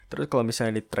Terus kalau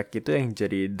misalnya di track itu yang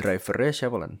jadi drivernya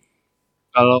siapa Lan?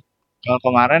 Kalau kalau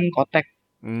kemarin Kotek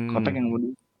Hmm. yang mudi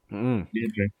Hmm.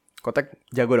 dia Kotek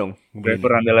jago dong mobil ini.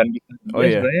 driver andalan kita. Oh Dia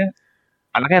iya. sebenarnya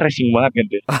anaknya racing banget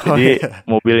gitu. Oh Jadi iya.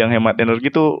 mobil yang hemat energi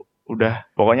tuh udah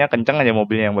pokoknya kenceng aja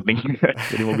mobilnya yang penting.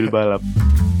 Jadi mobil balap.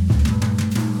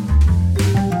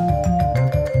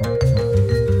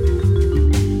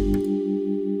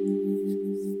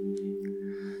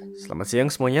 Selamat siang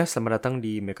semuanya, selamat datang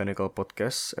di Mechanical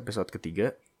Podcast episode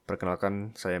ketiga.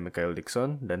 Perkenalkan, saya Mikhael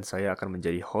Dixon dan saya akan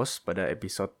menjadi host pada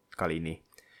episode kali ini.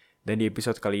 Dan di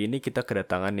episode kali ini kita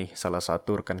kedatangan nih salah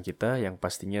satu rekan kita yang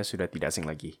pastinya sudah tidak asing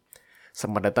lagi.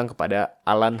 Selamat datang kepada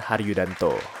Alan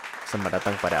Haryudanto. Selamat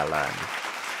datang kepada Alan.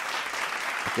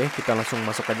 Oke, kita langsung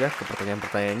masuk aja ke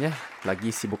pertanyaan-pertanyaannya. Lagi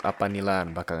sibuk apa nih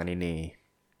Lan belakangan ini?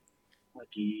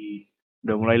 Lagi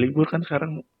udah mulai libur kan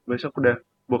sekarang. Besok udah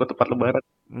bawa ke tempat lebaran.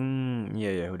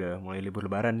 Iya ya, udah mulai libur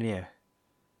lebaran nih ya.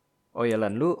 Oh ya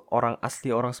Lan, lu orang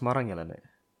asli orang Semarang ya Lan ya?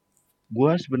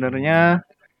 Gua sebenarnya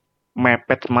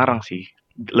mepet Semarang sih.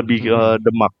 Lebih ke Mm-mm.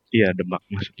 Demak. Iya, Demak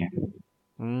maksudnya.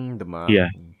 Demak. Iya,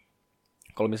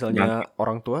 Kalau misalnya berangkat.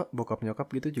 orang tua, bokap nyokap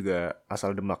gitu juga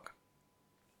asal Demak.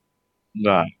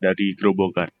 Enggak, dari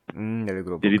Grobogan. Dari Jadi itu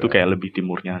Grobogan. kayak lebih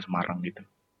timurnya Semarang gitu.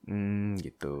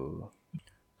 Gitu.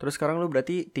 Terus sekarang lu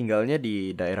berarti tinggalnya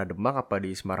di daerah Demak apa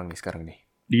di Semarang nih sekarang nih?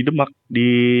 Di Demak, di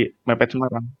mepet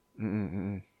Semarang.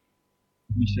 Mm-mm.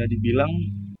 Bisa dibilang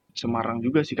Semarang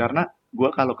juga sih karena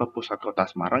gua kalau ke pusat kota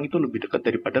Semarang itu lebih dekat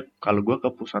daripada kalau gua ke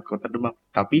pusat kota Demak.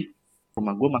 Tapi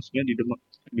rumah gua masuknya di Demak.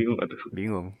 Bingung gak tuh?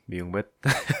 Bingung banget.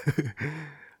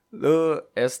 Lu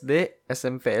SD,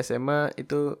 SMP, SMA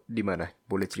itu di mana?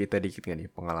 Boleh cerita dikit gak nih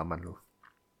pengalaman lu?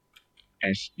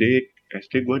 SD,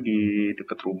 SD gua di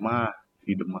dekat rumah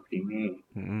di Demak ini.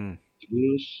 Mm-mm.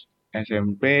 Terus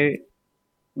SMP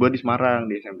gua di Semarang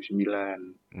di SMP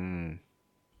 9. Hmm.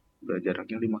 Udah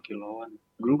jaraknya 5 kiloan.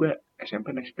 Dulu gua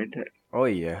SMP naik sepeda. Oh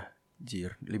iya,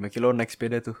 jir, 5 kilo naik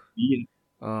sepeda tuh. Iya.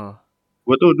 Oh,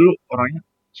 Gua tuh dulu orangnya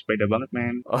sepeda banget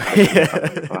men. oh Sepeda iya,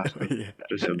 kakak kelas oh tuh. iya.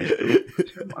 Terus habis itu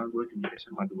SMA gue di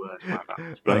SMA 2 Semarang.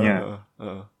 Sebelahnya Heeh,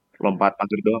 heeh. lompat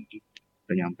pagar doang tuh.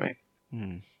 Udah nyampe.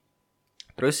 Hmm.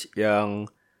 Terus yang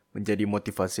menjadi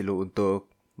motivasi lu untuk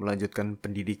melanjutkan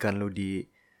pendidikan lu di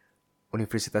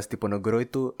Universitas Diponegoro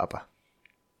itu apa?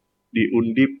 Di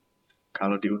Undip.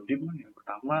 Kalau di Undip mah yang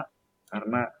pertama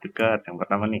karena dekat. Yang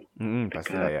pertama nih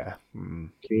Pastilah dekat. ya.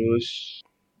 Terus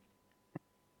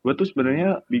gue tuh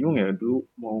sebenarnya bingung ya dulu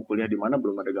mau kuliah di mana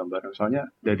belum ada gambaran. Soalnya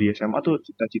dari SMA tuh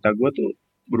cita-cita gue tuh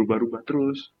berubah-ubah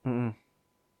terus. Mm-mm.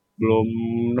 Belum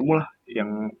nemu lah yang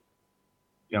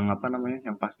apa namanya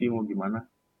yang pasti mau gimana.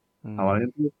 Hmm. Awalnya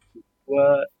tuh gue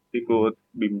ikut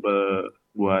bimbel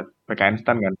buat PKN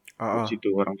STAN kan. Di Oh,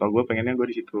 situ orang tua gue pengennya gue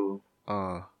di situ.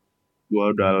 oh, Gue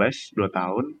udah les 2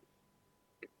 tahun.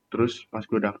 Terus pas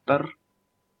gue daftar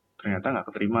ternyata nggak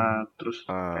keterima. Terus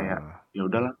kayak oh, ya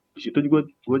udahlah. Di situ juga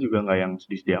gue juga nggak yang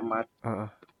sedih-sedih amat. oh.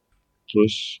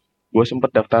 Terus gue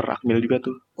sempet daftar Akmil juga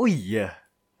tuh. Oh iya.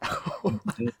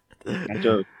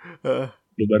 Ngaco. Heeh,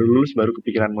 Lu baru lulus baru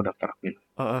kepikiran mau daftar Akmil.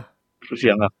 heeh. Terus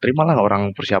ya nggak terima lah orang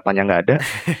persiapannya nggak ada.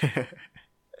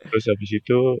 Terus habis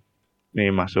itu nih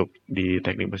masuk di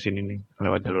teknik mesin ini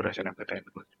lewat jalur SNMPTN.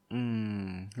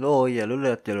 Lo iya, lu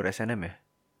lihat jalur SNM ya?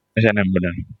 SNM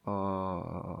benar.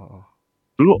 Oh,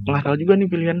 Dulu ngasal juga nih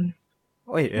pilihan.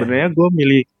 oh iya. Sebenarnya gue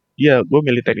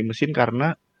milih teknik mesin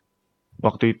karena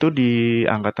waktu itu di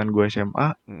angkatan gue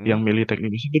SMA yang Mm. milih teknik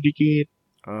mesin itu dikit.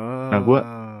 Nah gue,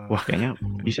 Oh, wah kayaknya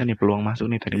bisa nih peluang masuk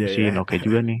nih teknik iya ya. mesin, oke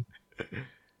juga nih.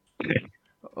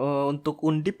 Untuk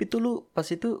Undip itu lu pas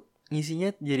itu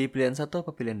ngisinya jadi pilihan satu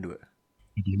apa pilihan dua?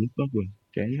 Aduh, lupa gue,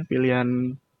 kayaknya pilihan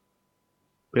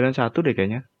pilihan satu deh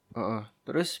kayaknya, Heeh.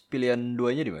 Terus pilihan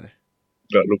duanya di mana?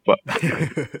 nggak lupa.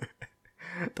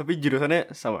 Tapi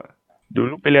jurusannya sama.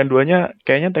 Dulu pilihan duanya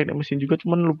kayaknya teknik mesin juga,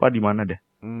 cuman lupa di mana deh.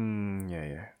 Ya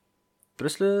ya.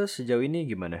 Terus lu sejauh ini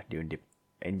gimana di Undip?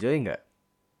 Enjoy nggak?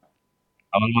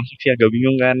 Awal masuk sih agak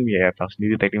bingung kan, ya tahu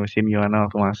sendiri teknik mesin gimana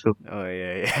waktu masuk. Oh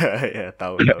iya iya ya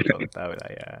tahu lah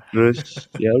ya. Terus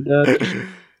ya udah, terus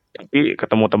tapi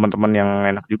ketemu teman-teman yang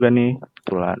enak juga nih,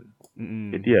 kebetulan.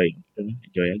 Mm. Jadi ya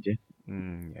enjoy aja.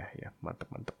 Ya ya mantap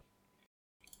mantap.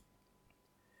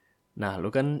 Nah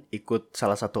lu kan ikut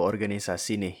salah satu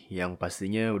organisasi nih yang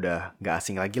pastinya udah nggak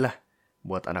asing lagi lah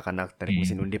buat anak-anak teknik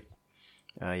mesin Hmm. Undip.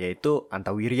 Yaitu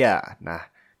Antawirya. Nah,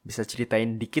 bisa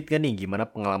ceritain dikit gak nih gimana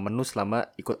pengalaman lu selama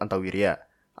ikut Antawirya?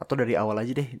 Atau dari awal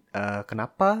aja deh,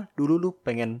 kenapa dulu lu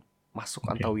pengen masuk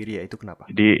Oke. Antawirya itu kenapa?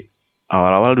 Jadi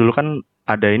awal-awal dulu kan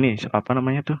ada ini apa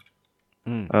namanya tuh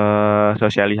Hmm,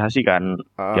 sosialisasi kan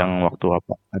yang ah, waktu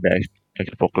apa ada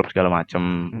expo klub segala macem.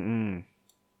 mm-mm.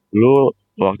 Dulu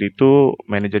waktu itu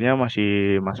manajernya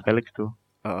masih Mas Felix tuh.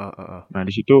 Nah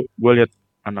di situ gue lihat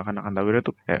anak-anak Antawira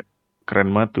tuh kayak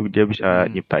keren banget tuh, dia bisa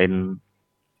nyiptain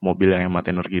mobil yang hemat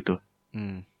energi tuh.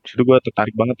 Di situ gue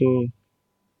tertarik banget tuh,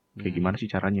 kayak gimana sih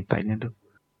cara nyiptainnya tuh.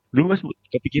 Dulu mas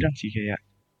kepikiran sih kayak,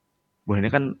 wah ini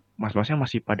kan mas-masnya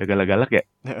masih pada galak-galak ya.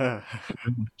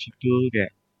 Terus di situ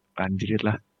kayak anjir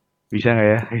lah, bisa nggak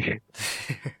ya?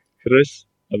 Terus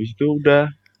habis itu udah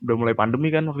mulai pandemi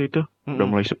kan waktu itu, udah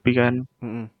mulai sepi kan,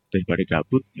 daripada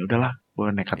gabut ya udahlah, gue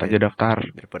nekat aja Ya, daftar.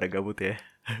 daripada gabut ya.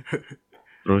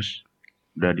 Terus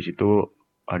udah di situ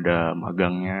ada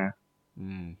magangnya,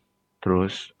 Hmm.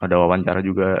 terus ada wawancara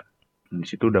juga. Di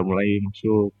situ udah mulai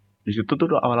masuk. Di situ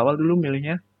tuh awal-awal dulu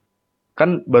milihnya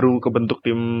kan baru kebentuk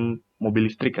tim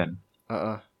mobil listrik kan.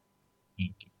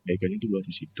 Kayaknya itu baru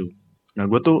di situ. Nah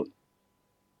gue tuh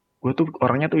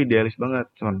orangnya tuh idealis banget,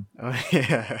 Son. Oh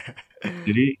iya.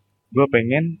 Jadi gue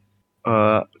pengen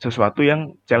sesuatu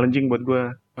yang challenging buat gue.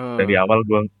 Dari awal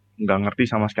gue nggak ngerti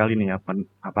sama sekali nih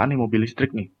apa nih mobil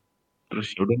listrik nih.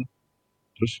 Terus yaudah,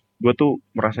 terus gue tuh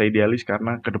merasa idealis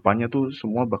karena kedepannya tuh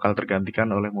semua bakal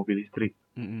tergantikan oleh mobil listrik.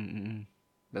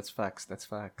 That's facts, that's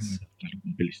facts.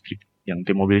 Mobil listrik. Yang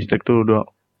tim mobil listrik tuh udah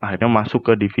akhirnya masuk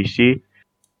ke divisi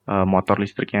motor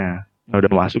listriknya. Nah,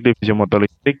 udah masuk divisi motor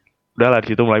listrik, udah lah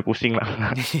di situ mulai pusing lah,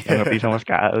 nggak ngerti sama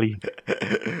sekali.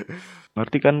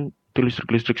 Ngerti kan itu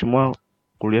listrik-listrik semua,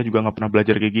 kuliah juga nggak pernah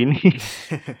belajar kayak gini.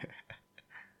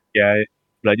 Ya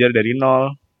belajar dari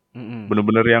nol,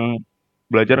 bener-bener yang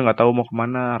belajar nggak tahu mau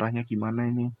kemana, arahnya gimana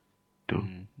ini. Tuh.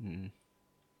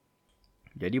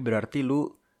 Jadi berarti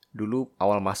lu dulu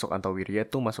awal masuk Antawirya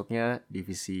tuh masuknya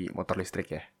divisi motor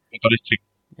listrik ya? Motor listrik.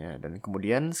 Ya, dan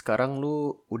kemudian sekarang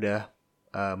lu udah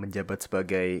menjabat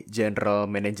sebagai general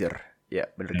manager. Ya,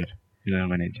 bener Ya, gak? general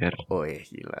manager. Oh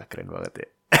gila, keren banget ya.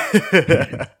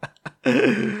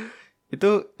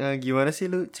 Itu gimana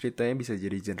sih lu ceritanya bisa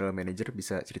jadi general manager?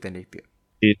 Bisa ceritain dikit?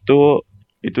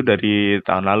 Itu dari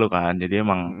tahun lalu kan, jadi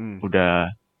emang Mm-mm. udah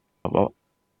apa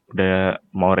udah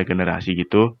mau regenerasi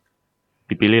gitu,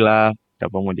 dipilih lah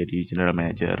siapa mau jadi general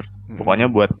manager.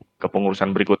 Pokoknya Mm-mm. buat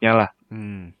kepengurusan berikutnya lah.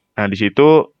 Mm. Nah di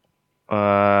situ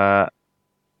eh,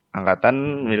 angkatan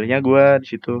milihnya gue di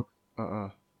situ.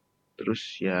 Uh-uh. Terus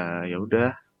ya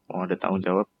udah mau ada tanggung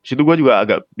jawab. Di situ gue juga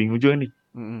agak bingung juga nih,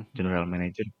 Mm-mm. general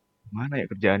manager mana ya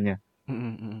kerjaannya.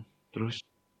 Mm-mm. Mm-mm. Terus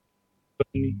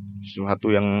ini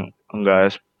sesuatu yang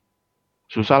enggak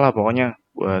susah lah pokoknya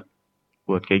buat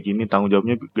buat kayak gini, tanggung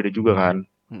jawabnya gede juga kan.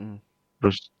 Mm-mm.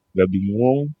 Terus gak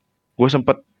bingung, gue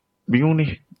sempet bingung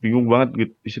nih, bingung banget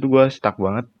gitu. Di situ gue stuck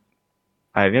banget.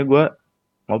 Akhirnya gue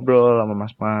ngobrol sama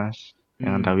mas-mas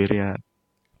yang Mm. Antawirya.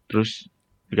 Terus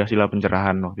dikasihlah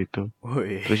pencerahan waktu itu.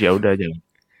 Woi. Terus ya udah jalan.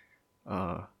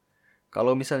 Uh,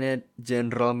 Kalau misalnya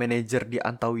general manager di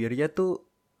Antawirya tuh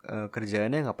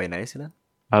kerjaannya ngapain aja sih, Lan?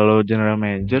 Kalau general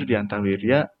manager di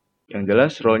Antawirya, yang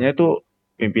jelas role-nya itu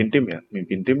mimpin tim ya,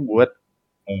 mimpin tim buat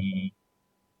eh,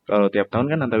 kalau tiap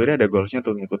tahun kan Antawirya ada goals-nya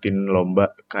tuh ngikutin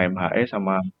lomba KMHE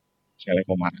sama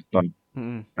Seleco Marathon.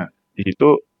 Mm-mm. Nah, di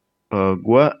situ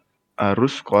gua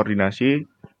harus koordinasi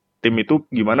tim itu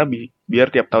gimana biar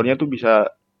tiap tahunnya tuh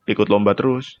bisa ikut lomba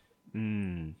terus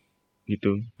Hmm.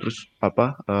 gitu. Terus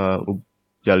apa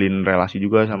jalin relasi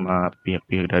juga sama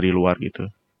pihak-pihak dari luar gitu.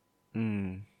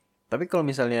 Hmm. Tapi kalau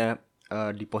misalnya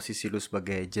di posisi lu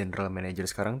sebagai general manager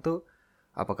sekarang tuh,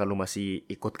 apakah lu masih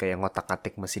ikut kayak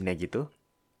ngotak-ngatik mesinnya gitu?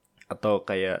 Atau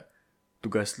kayak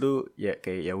tugas lu ya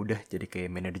kayak ya udah jadi kayak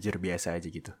manajer biasa aja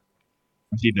gitu?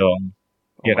 Masih dong.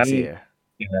 Oh Ya kan masih ya?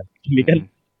 ya, ini kan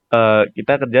Mm-mm.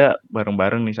 kita kerja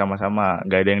bareng-bareng nih sama-sama,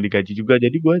 nggak ada yang digaji juga.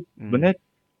 Jadi gue Hmm. sebenarnya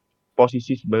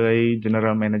posisi sebagai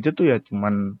general manager tuh ya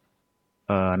cuman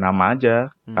nama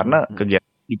aja, karena Mm-mm. Mm-mm.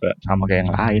 kegiatan juga sama kayak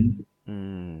yang lain.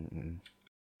 Hmm.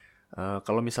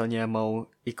 Kalau misalnya mau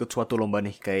ikut suatu lomba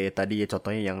nih, kayak tadi ya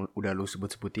contohnya yang udah lu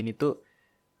sebut-sebutin itu,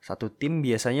 satu tim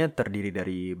biasanya terdiri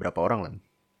dari berapa orang lan?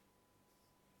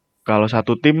 Kalau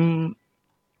satu tim,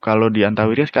 kalau di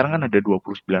Antawirya sekarang kan ada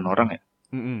 29 orang ya.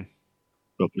 Mm-mm.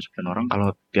 29 orang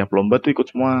kalau tiap lomba tuh ikut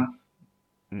semua.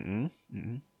 Mm-mm.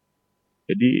 Mm-mm.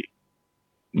 Jadi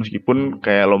meskipun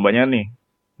kayak lombanya nih,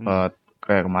 Mm. eh,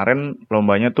 kayak kemarin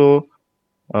lombanya tuh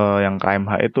yang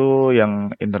KMH itu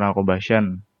yang internal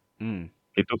combustion. Mm.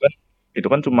 Itu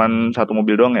kan cuman satu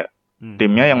mobil doang ya. Mm.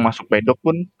 Timnya yang masuk pedok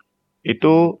pun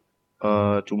itu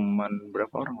cuman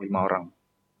berapa orang? 5 orang.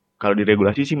 Kalau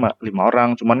diregulasi sih 5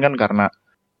 orang, cuman kan karena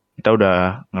kita udah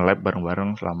nge-lab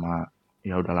bareng-bareng selama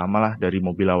ya udah lama lah dari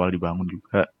mobil awal dibangun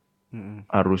juga.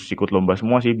 Mm-mm. Harus ikut lomba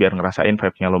semua sih biar ngerasain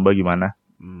vibe-nya lomba gimana.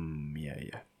 Iya,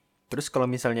 iya. Terus kalau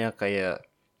misalnya kayak,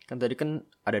 kan tadi kan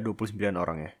ada 29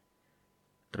 orang ya.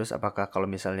 Terus apakah kalau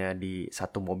misalnya di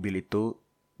satu mobil itu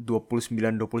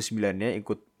 29-29-nya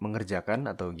ikut mengerjakan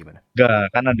atau gimana? Enggak,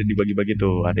 kan ada dibagi-bagi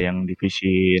tuh. Ada yang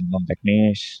divisi non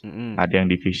teknis, Mm-mm. ada yang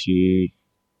divisi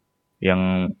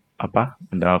yang apa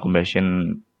internal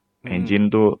combustion Mm-mm. engine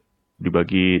tuh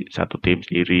dibagi satu tim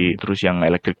sendiri, terus yang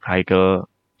electric vehicle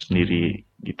sendiri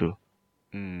gitu.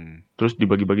 Mm. Terus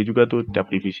dibagi-bagi juga tuh tiap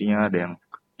divisinya, ada yang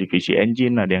divisi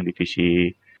engine, ada yang divisi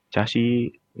chassis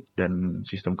dan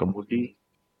sistem kemudi,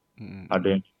 Mm-mm.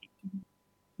 ada yang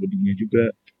bodinya juga.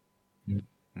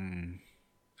 Mm.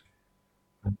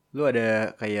 Lu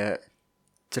ada kayak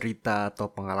cerita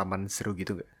atau pengalaman seru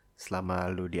gitu gak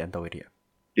selama lu di Antawirya?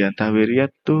 Di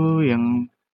Antawirya tuh yang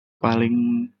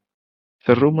paling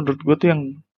seru menurut gue tuh yang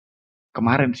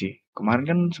kemarin sih. Kemarin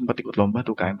kan sempat ikut lomba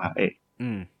tuh KMHE.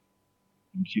 Mm.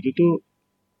 Di situ tuh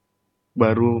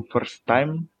baru first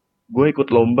time gue ikut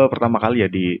lomba pertama kali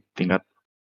ya di tingkat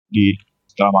di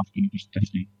setelah masuk universitas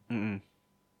nih. Mm-mm.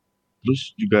 Terus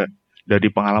juga dari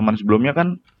pengalaman sebelumnya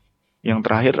kan yang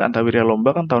terakhir Antawirya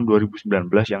lomba kan tahun 2019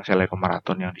 yang Seleko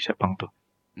Marathon yang di Sepang tuh.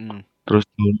 Mm. Terus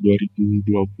tahun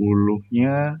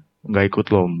 2020-nya nggak ikut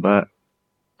lomba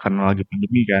karena lagi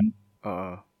pandemi kan.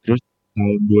 Oh. Terus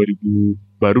tahun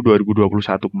 2000 baru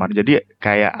 2021 kemarin. Jadi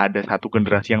kayak ada satu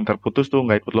generasi yang terputus tuh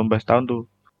nggak ikut lomba setahun tuh.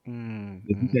 Mm.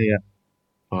 Jadi Mm. kayak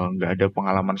nggak ada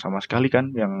pengalaman sama sekali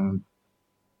kan yang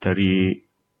dari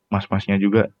mas-masnya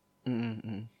juga. Mm.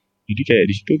 Mm. Jadi kayak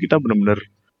di situ kita benar-benar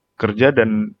kerja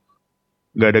dan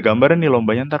nggak ada gambaran nih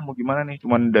lombanya ntar mau gimana nih.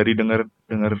 Cuman dari denger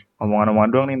denger omongan-omongan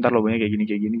doang nih ntar lombanya kayak gini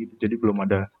gitu. Jadi belum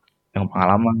ada yang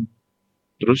pengalaman.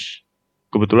 Terus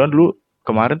kebetulan dulu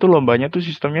kemarin tuh lombanya tuh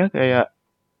sistemnya kayak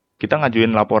kita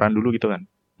ngajuin laporan dulu gitu kan.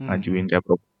 Mm. Ngajuin kayak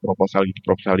proposal gitu,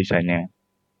 proposal desainnya.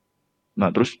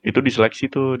 Nah, terus itu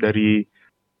diseleksi tuh dari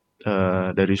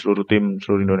seluruh tim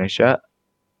seluruh Indonesia.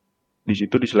 Di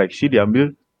situ diseleksi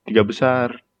diambil tiga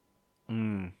besar.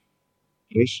 Mm.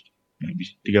 Terus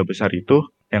tiga besar itu,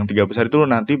 yang tiga besar itu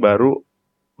nanti baru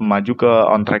maju ke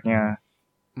on track-nya.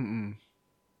 Mm.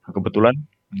 Nah, kebetulan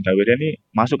Antawirya nih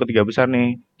masuk ke tiga besar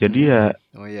nih. Jadi ya,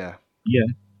 Mm. Oh ya, iya.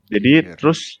 Jadi pikir.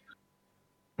 terus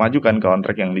maju kan ke on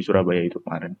track yang di Surabaya itu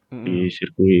kemarin di Mm.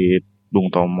 sirkuit Bung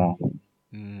Tomo.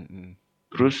 Mm. Mm.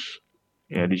 Terus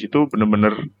ya di situ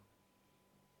bener-bener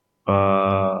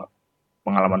eh,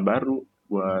 pengalaman baru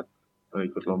buat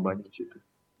ikut lombanya di situ.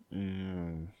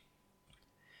 Mm.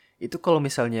 Itu kalau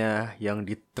misalnya yang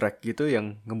di track gitu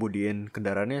yang ngemudiin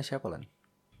kendaraannya siapa Lan?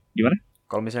 Gimana?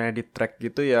 Kalau misalnya di track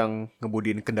gitu yang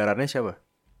ngemudiin kendaraannya siapa?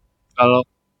 Kalau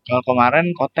kalau kemarin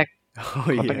Kotek,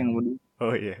 Oh Kotek iya. yang kemudian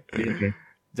Oh iya. dia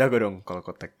Jago dong kalau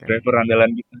kotek yang. driver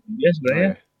andalan kita. Dia Oh sebenarnya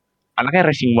iya. anaknya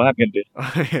racing banget gitu.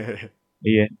 Oh iya.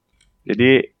 Iya. Jadi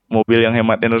mobil yang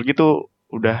hemat energi tuh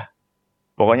udah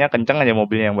pokoknya kenceng aja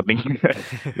mobilnya yang penting.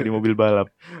 Jadi mobil balap.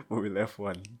 Mobil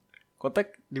F1.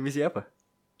 Kotek divisi apa?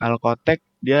 Kalau Kotek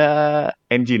dia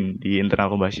engine di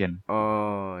internal combustion.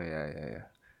 Oh ya ya ya.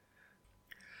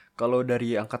 Kalau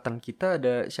dari angkatan kita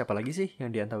ada siapa lagi sih yang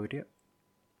di Antawirya?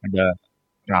 Ada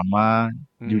Rama,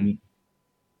 Hmm.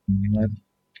 Junior,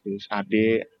 terus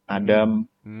Ade, Hmm. Adam,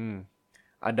 Hmm.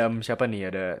 Adam siapa nih?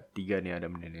 Ada tiga nih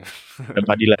Adam ini. dan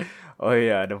Fadila. Oh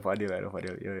iya, Adam Fadil, Adam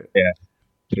Fadil. Yo, yo. Ya.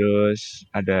 Terus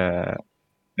ada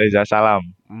Reza Salam.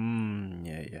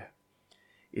 Ya ya.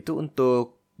 Itu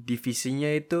untuk divisinya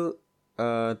itu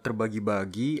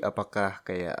terbagi-bagi. Apakah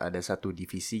kayak ada satu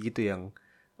divisi gitu yang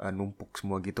numpuk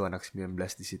semua gitu anak 19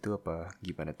 di situ apa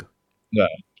gimana tuh?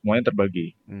 Enggak, semuanya terbagi.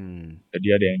 Hmm. Jadi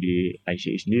ada yang di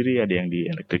ICE sendiri, ada yang di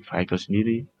electric vehicle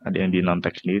sendiri, ada yang di Hmm.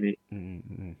 non-tech sendiri. Hmm.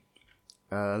 Hmm.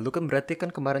 Lu kan berarti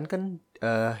kan kemarin kan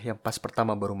yang pas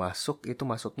pertama baru masuk itu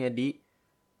masuknya di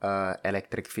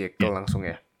electric Ya. vehicle langsung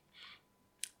ya.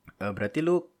 Berarti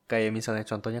lu kayak misalnya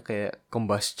contohnya kayak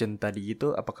combustion tadi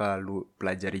gitu, apakah lu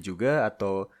pelajari juga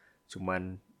atau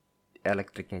cuman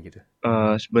elektriknya gitu?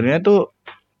 Sebenarnya tuh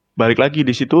balik lagi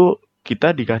di situ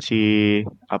kita dikasih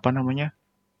apa namanya?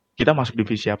 Kita masuk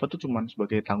divisi apa tuh cuman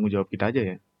sebagai tanggung jawab kita aja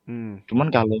ya. Hmm.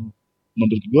 Cuman kalau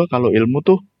menurut gua kalau ilmu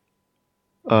tuh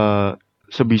eh,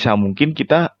 sebisa mungkin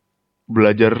kita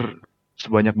belajar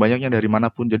sebanyak-banyaknya dari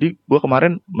manapun. Jadi gua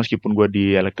kemarin meskipun gua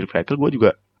di electric vehicle, gua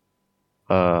juga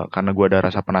karena gua ada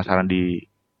rasa penasaran di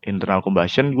internal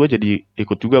combustion, gua jadi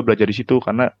ikut juga belajar di situ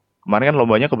karena kemarin kan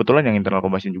lombanya kebetulan yang internal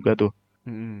combustion juga tuh.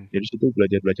 Hmm. Jadi situ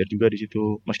belajar-belajar juga di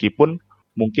situ. Meskipun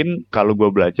mungkin kalau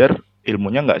gua belajar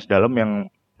ilmunya nggak sedalam yang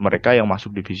mereka yang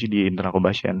masuk divisi di internal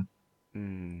combustion.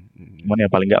 Hmm. Hmm. Cuman ya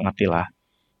paling nggak ngerti lah.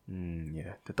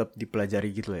 Ya, tetap dipelajari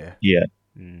gitu ya. Iya.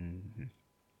 Hmm.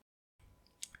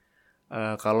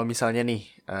 Kalau misalnya nih,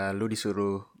 lu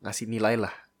disuruh ngasih nilai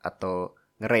lah atau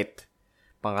nge-rate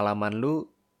pengalaman lu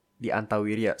di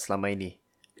Antawirya selama ini,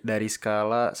 dari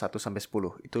skala 1 sampai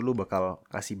 10, itu lu bakal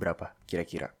kasih berapa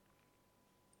kira-kira?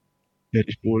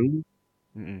 Dari 10,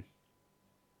 Mm-mm.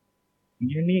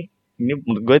 ini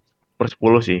menurut gue per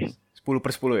 10 sih.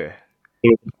 10/10 ya?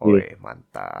 10 per 10. Woi,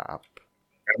 mantap.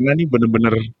 Karena ini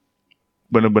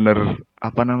bener-bener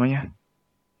apa namanya?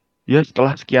 Ya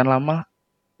setelah sekian lama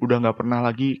udah nggak pernah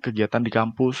lagi kegiatan di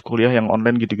kampus, kuliah yang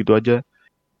online gitu-gitu aja.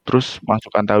 Terus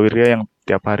masuk Antawirya yang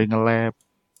tiap hari nge-lab,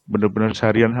 bener-bener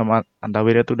seharian sama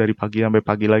Antawirya tuh dari pagi sampai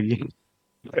pagi lagi.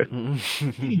 Mm-mm.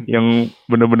 Yang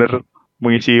bener-bener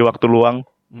mengisi waktu luang.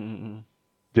 Mm-mm.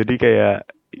 Jadi kayak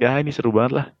ya ini seru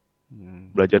banget lah.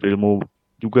 Mm. Belajar ilmu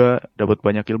juga, dapat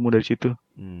banyak ilmu dari situ.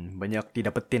 Banyak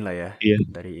didapetin lah ya Iya.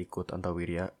 dari ikut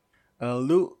Antawirya.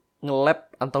 Lu nge-lab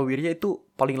Antawirya itu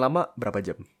paling lama berapa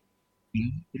jam?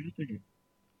 Berapa ya?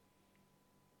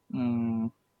 Hmm,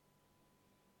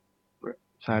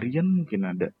 Seharian mungkin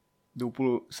ada.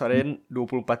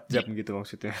 24 jam gitu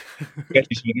maksudnya. Enggak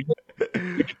sih sebenarnya.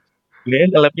 Sebenarnya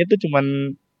labnya tuh cuman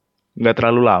nggak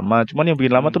terlalu lama, cuman yang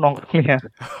bikin lama Hmm. tuh nongkrongnya.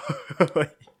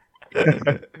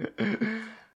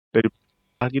 Dari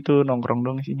pagi tuh nongkrong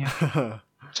dong isinya.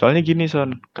 Soalnya gini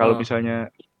Son, kalau Ah.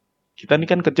 misalnya kita nih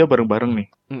kan kerja bareng-bareng nih,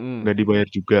 Mm-mm. nggak dibayar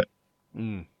juga.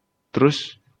 Mm. Terus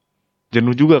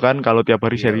jenuh juga kan kalau tiap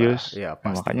hari Iyalah, serius. ya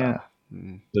Nah, makanya pastilah.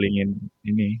 Mm. selingin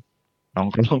ini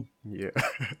nongkrong. Iya.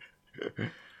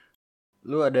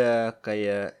 Lu ada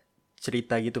kayak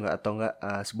cerita gitu nggak atau nggak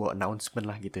sebuah announcement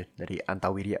lah gitu dari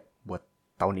Antawirya buat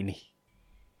tahun ini?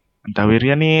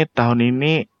 Antawirya nih tahun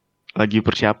ini lagi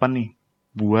persiapan nih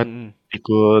buat Mm-mm.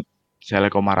 ikut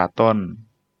Seleko Marathon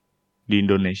di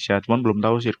Indonesia. Cuman belum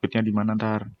tahu sirkuitnya di mana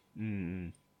ntar.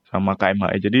 Mm-mm. Sama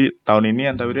KMHE. Jadi tahun ini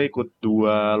Antawira ikut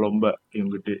 2 lomba yang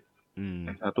gede. Mm.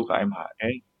 Yang satu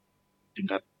KMHE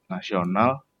tingkat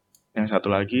nasional, yang satu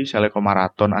lagi Seleko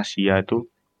Marathon Asia itu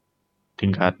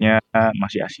tingkatnya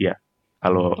masih Asia.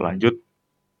 Kalau lanjut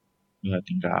ke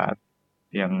tingkat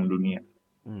yang dunia.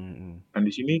 Mm-mm. Dan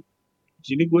di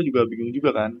sini gue juga bingung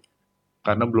juga kan,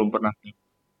 karena belum pernah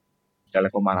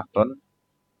Seleko Marathon.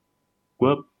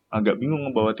 Gue agak bingung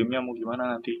ngebawa timnya mau gimana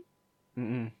nanti.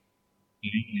 Mm-mm.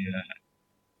 Jadi ya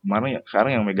kemana ya?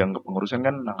 Sekarang yang megang kepengurusan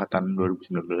kan angkatan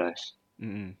 2019.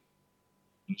 Mm-mm.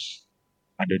 Terus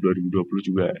ada 2020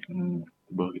 juga yang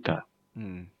di bawah kita.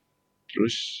 Mm.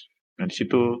 Terus nah di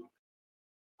situ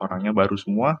orangnya baru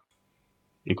semua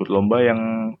ikut lomba yang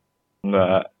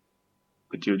nggak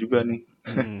kecil juga nih.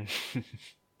 Mm-mm.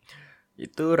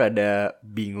 Itu rada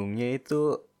bingungnya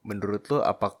itu menurut lo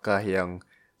apakah yang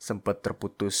sempat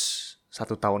terputus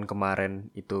 1 tahun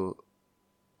kemarin itu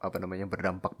apa namanya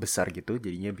berdampak besar gitu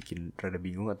jadinya bikin rada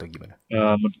bingung atau gimana?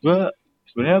 Menurut gua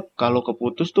sebenarnya kalau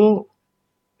keputus tuh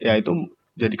ya itu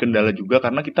jadi kendala juga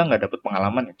karena kita nggak dapet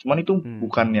pengalaman ya. Cuman itu Hmm.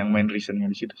 bukan yang main reasonnya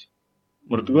di situ sih.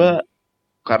 Menurut gua Hmm.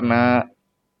 karena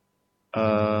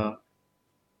eh,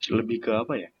 lebih ke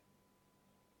apa ya?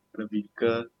 Lebih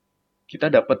ke kita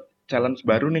dapet challenge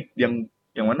baru nih yang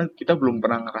mana kita belum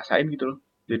pernah ngerasain gitu loh.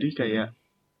 Jadi kayak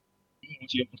Hmm.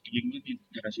 masih overthinking nih,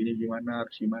 cara sini gimana,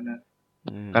 harus gimana.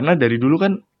 Hmm. Karena dari dulu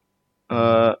kan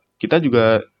kita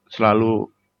juga selalu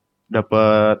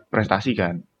dapat prestasi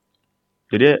kan.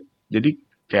 Jadi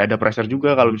kayak ada pressure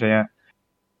juga kalau misalnya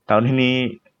tahun ini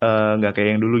nggak kayak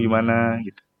yang dulu gimana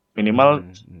gitu. Minimal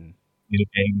Hmm. Hmm. jadi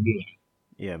kayak yang dulu lah.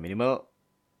 Ya minimal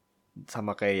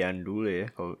sama kayak yang dulu ya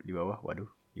kalau di bawah waduh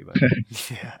gimana?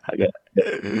 Agak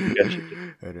enggak sih.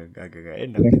 Aduh, agak gak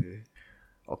enak gitu.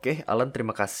 Oke, Alan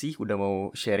terima kasih udah mau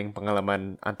sharing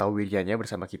pengalaman Antawiryanya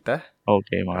bersama kita.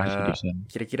 Oke, makasih Eh, Dixon.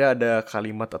 Kira-kira ada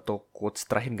kalimat atau quotes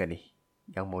terakhir gak nih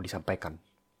yang mau disampaikan?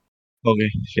 Oke,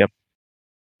 siap.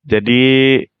 Jadi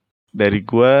dari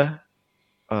gua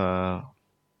eh,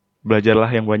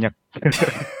 belajarlah yang banyak.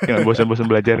 Jangan bosan-bosan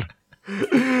belajar.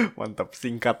 Mantap,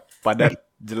 singkat, padat,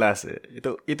 jelas ya.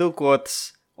 Itu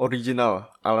quotes original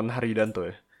Alan Haryudanto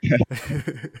ya.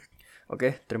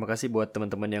 Oke, terima kasih buat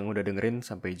teman-teman yang udah dengerin.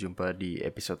 Sampai jumpa di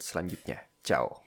episode selanjutnya. Ciao.